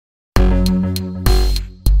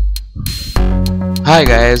Hi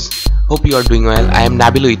guys, hope you are doing well. I am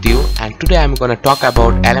Nabil with you, and today I am gonna talk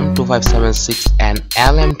about LM2576 and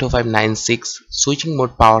LM2596 switching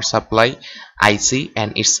mode power supply IC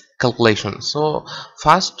and its calculation. So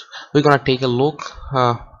first we're gonna take a look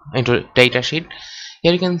into datasheet.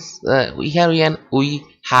 Here you can we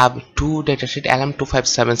have two datasheet,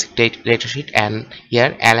 LM2576 datasheet and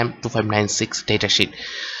here LM2596 datasheet.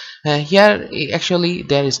 Here actually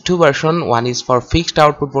there is two version. One is for fixed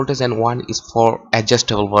output voltage and one is for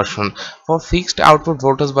adjustable version. For fixed output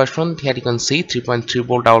voltage version, here you can see 3.3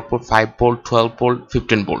 volt output, 5 volt, 12 volt,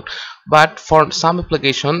 15 volt. But for some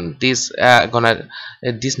application this not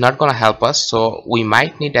gonna help us, so we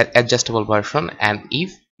might need an adjustable version. And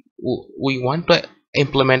if we want to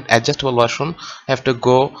implement adjustable version, have to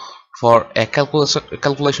go for a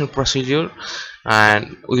calculation procedure,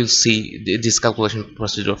 and we'll see this calculation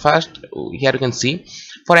procedure. First, here you can see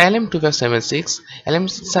for LM2576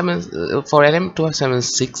 for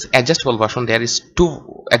LM2576 adjustable version, there is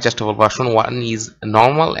two adjustable version. One is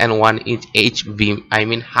normal and one is HV, I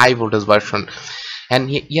mean high voltage version. And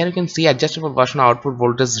here you can see adjustable version output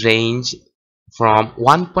voltage range from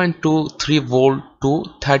 1.23 volt to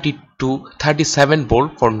 37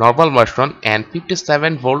 volt for normal version and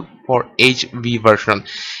 57 volt for HV version,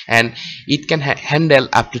 and it can handle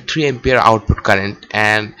up to 3 ampere output current.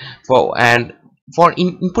 And for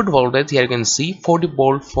input voltage, here you can see 40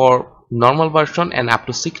 volt for normal version and up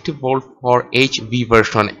to 60 volt for HV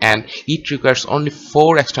version, and it requires only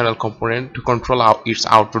 4 external components to control its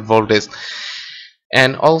output voltage.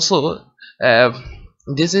 And also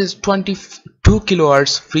this is 22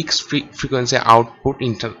 kilohertz fixed frequency output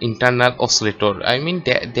internal oscillator. I mean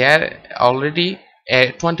they are already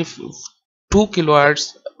a 22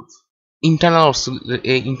 kilohertz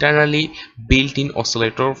internally built-in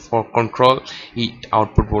oscillator for control it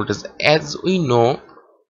output voltage. As we know,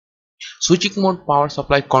 switching mode power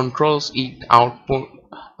supply controls it output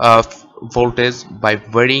voltage by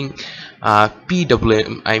varying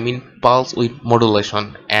PWM, I mean pulse width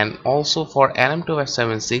modulation. And also for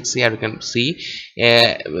LM2576, here you can see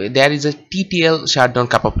there is a TTL shutdown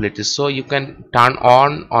capability, so you can turn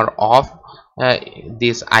on or off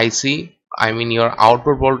this IC, I mean your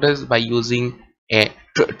output voltage, by using a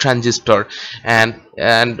transistor. And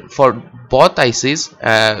for both ICs,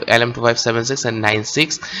 LM2576 and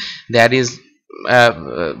 96, there is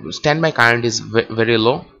standby current is very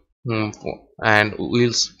low. And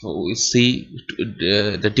we'll see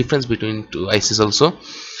the difference between two ICs also.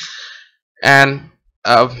 And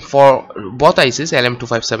for both ICs,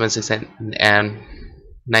 LM2576 and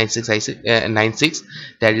 96,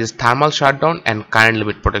 there is thermal shutdown and current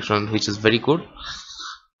limit protection, which is very good.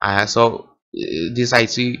 So this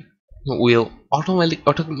IC will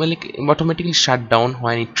automatically shut down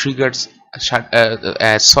when it triggers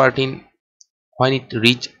when it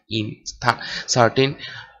reach in certain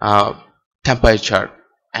temperature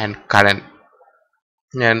and current.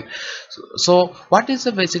 And so what is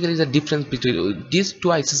basically the difference between these two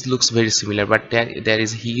ICs? Looks very similar, but there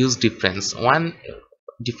is a huge difference. One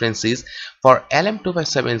difference is for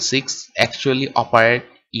LM2576 actually operate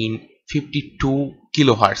in 52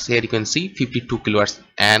 kilohertz. Here you can see 52 kilohertz.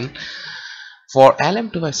 And for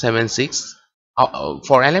LM2576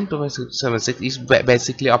 it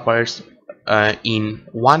basically operates in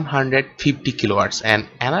 150 kilohertz. And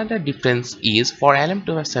another difference is for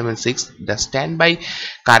LM2576 the standby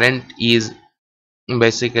current is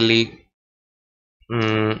basically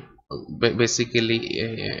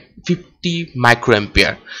 50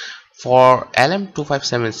 microampere. For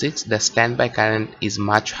LM2576 the standby current is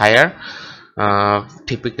much higher,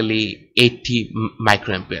 typically 80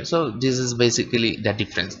 microampere. So this is basically the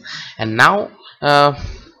difference. And now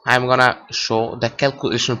I'm gonna show the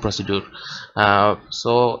calculation procedure.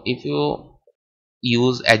 So if you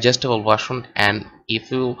use adjustable version and if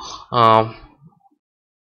you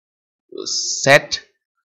set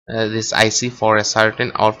this IC for a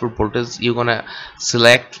certain output voltage, you're gonna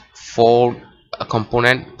select 4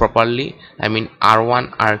 component properly, I mean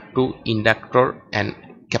R1, R2, inductor and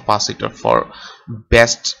capacitor for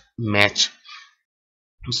best match.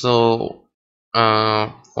 So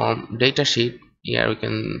from datasheet, here we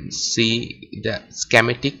can see the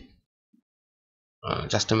schematic.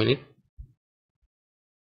 Just a minute.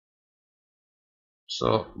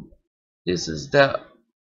 So this is the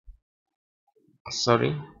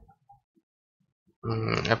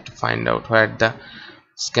I have to find out where the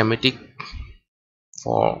schematic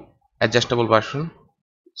for adjustable version.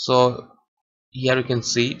 So here you can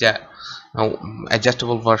see that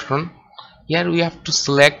adjustable version. Here we have to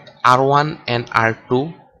select R1 and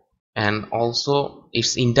R2 and also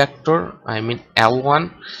its inductor, I mean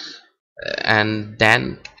L1, and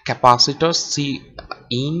then capacitor C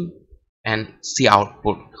in and C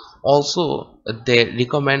output. Also they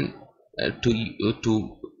recommend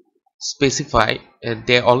to specify,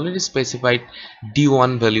 they already specified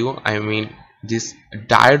D1 value, I mean this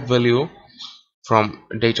diode value from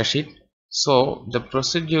datasheet. So the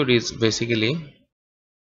procedure is basically,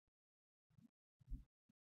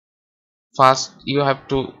 first you have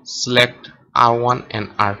to select R1 and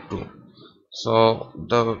R2. So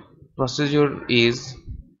the procedure is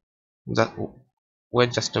that,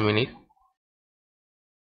 wait just a minute.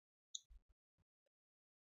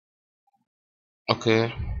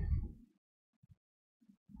 Okay,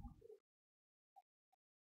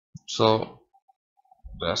 so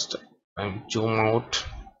just zoom out.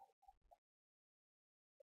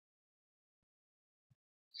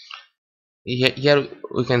 Here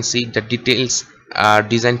we can see the details,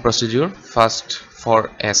 design procedure. First,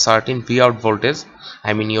 for a certain V out voltage,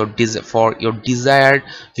 I mean for your desired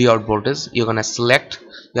V out voltage, you're gonna select,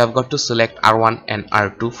 you have got to select R1 and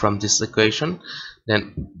R2 from this equation.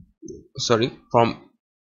 Then sorry, from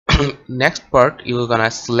next part you're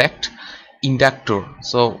gonna select inductor.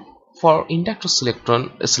 So for inductor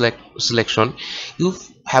selection, you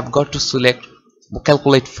have got to select,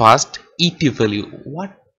 calculate first ET value.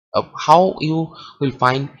 What, how you will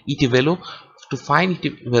find ET value? To find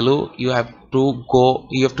ET value, you have to go,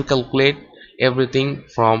 you have to calculate everything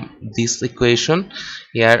from this equation.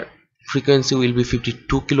 Here frequency will be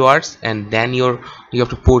 52 kilohertz, and then you have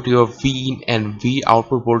to put your V in and V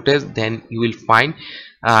output voltage. Then you will find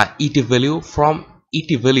ET value. From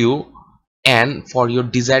ET value, and for your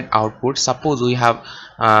desired output, suppose we have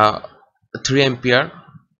 3 ampere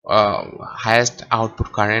highest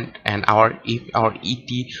output current, and if our ET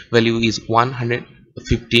value is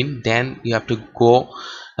 115, then you have to go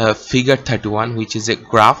figure 31, which is a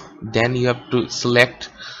graph. Then you have to select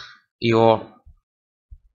your,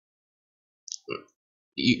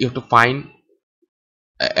 you have to find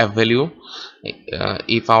a value.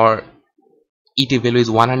 If our ET value is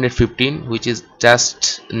 115, which is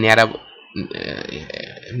just near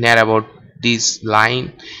about this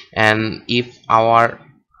line, and if our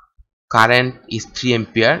current is 3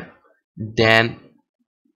 ampere, then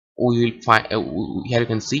we will find, here you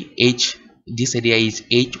can see H, this area is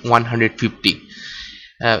H150.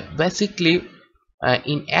 Basically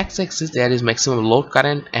in x-axis there is maximum load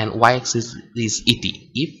current, and y-axis is ET.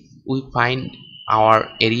 If we find our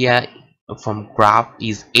area from graph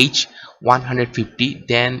is H150,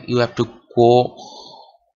 then you have to go,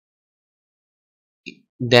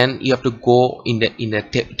 in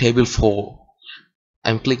the table 4.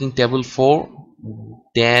 I'm clicking table 4.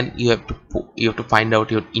 Then you have to find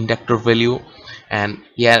out your inductor value, and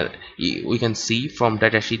here we can see from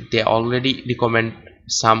datasheet they already recommend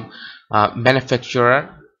some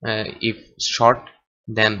manufacturer, if short,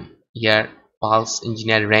 then here Pulse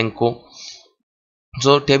Engineer Renko.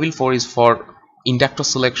 So table 4 is for inductor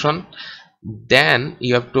selection. Then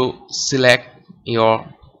you have to select your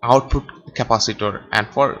output capacitor, and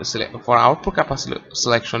for output capacitor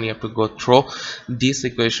selection, you have to go through this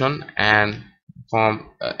equation, and from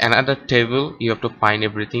another table you have to find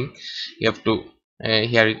everything. You have to,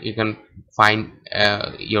 here you can find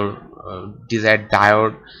your desired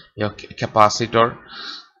diode, your capacitor.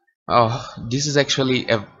 This is actually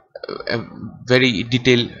a very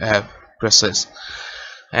detailed process.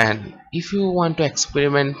 And if you want to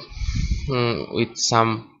experiment with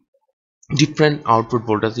some different output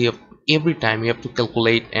voltage, you have, every time you have to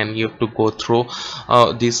calculate, and you have to go through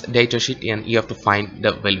this data sheet, and you have to find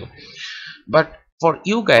the value. But for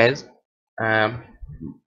you guys,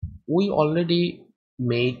 we already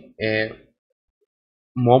made a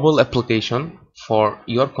mobile application for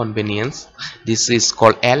your convenience. This is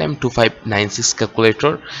called LM2596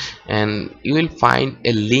 calculator, and you will find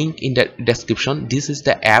a link in the description. This is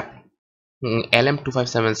the app,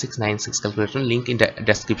 LM257696 calculator, link in the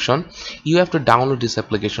description. You have to download this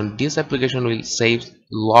application. This application will save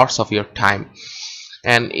lots of your time.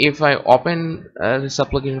 And if I open this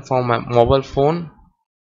application from my mobile phone,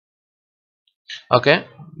 okay,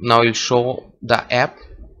 now it will show the app.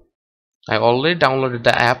 I already downloaded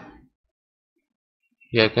the app.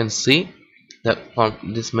 Here you can see that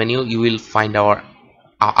from this menu you will find our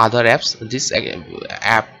other apps. This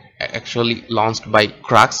app actually launched by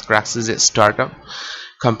Crux. Crux is a startup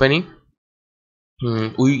company.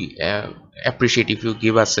 We appreciate if you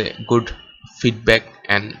give us a good feedback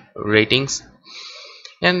and ratings.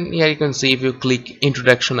 And here you can see, if you click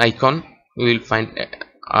introduction icon, you will find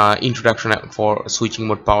introduction for switching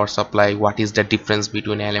mode power supply, what is the difference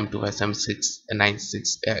between LM2576 and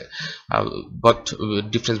 96, what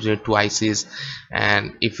difference between two ICs.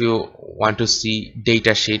 And if you want to see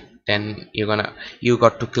data sheet, then you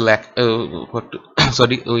got to collect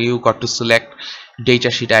sorry, you got to select data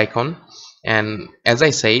sheet icon. And as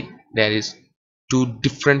I said, there is two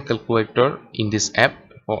different calculator in this app.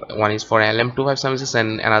 One is for LM2576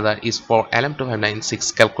 and another is for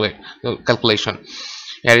LM2596 calculation.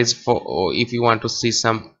 Here is for if you want to see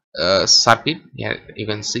some circuit. Here you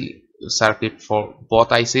can see circuit for both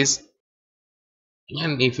ICs.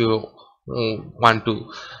 And if you want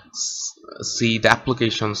to see the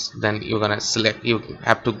applications, then you're gonna select, you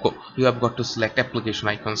have got to select application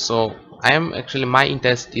icon. So I am actually, my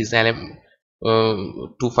interest is LM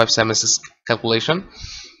 2576 calculation.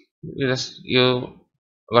 You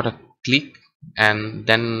gotta click, and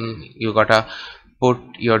then you gotta put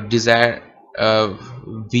your desired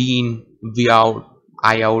V in, V out,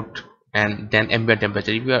 I out, and then ambient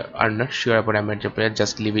temperature. If you are not sure about ambient temperature,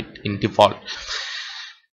 just leave it in default.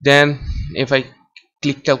 Then if I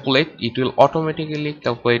click calculate, it will automatically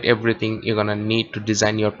calculate everything you're gonna need to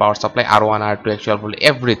design your power supply, R1, R2, actual voltage,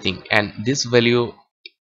 everything. And this value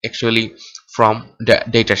actually from the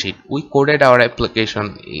datasheet. We coded our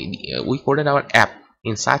application, we coded our app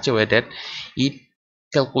in such a way that it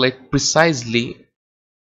calculates precisely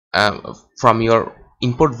from your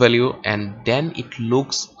input value, and then it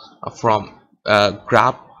looks from the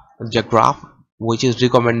graph which is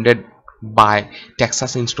recommended by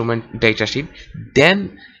Texas Instrument datasheet.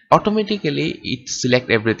 Then automatically it select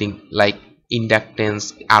everything like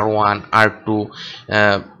inductance, R1,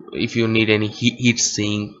 R2, if you need any heat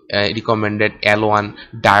sink, recommended L1,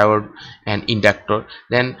 diode, and inductor.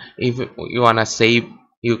 Then if you wanna save,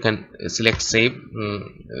 you can select save,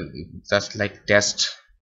 just like test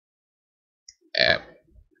app,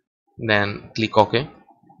 then click OK.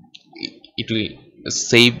 It will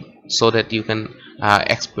save so that you can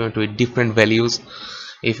experiment with different values.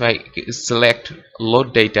 If I select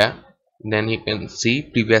load data, then you can see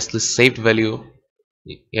previously saved value.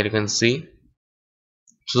 Here you can see,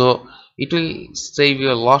 so it will save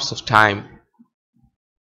you lots of time.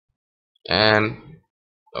 And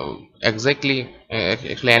actually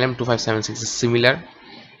LM2576 is similar,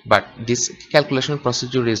 but this calculation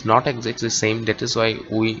procedure is not exactly the same. That is why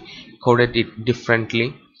we coded it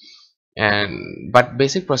differently. And but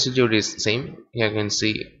basic procedure is same. Here you can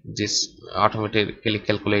see this automatically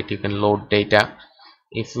calculate. You can load data.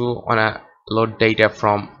 If you wanna load data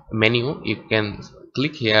from menu, you can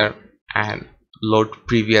click here and load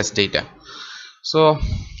previous data. So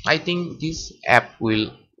I think this app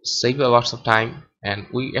will save you lots of time, and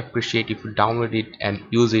we appreciate if you download it and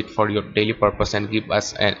use it for your daily purpose and give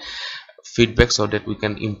us a feedback so that we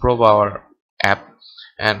can improve our app.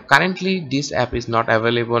 And currently this app is not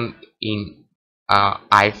available in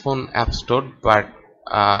iPhone app store, but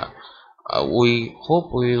we hope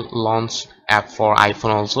we'll launch app for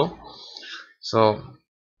iPhone also. So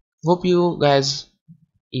hope you guys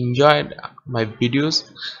enjoyed my videos,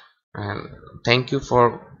 and thank you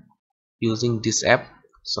for using this app.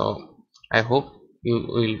 So I hope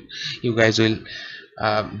you guys will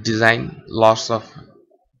design lots of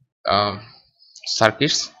uh,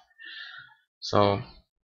 circuits. So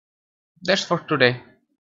that's for today.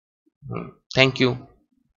 Thank you.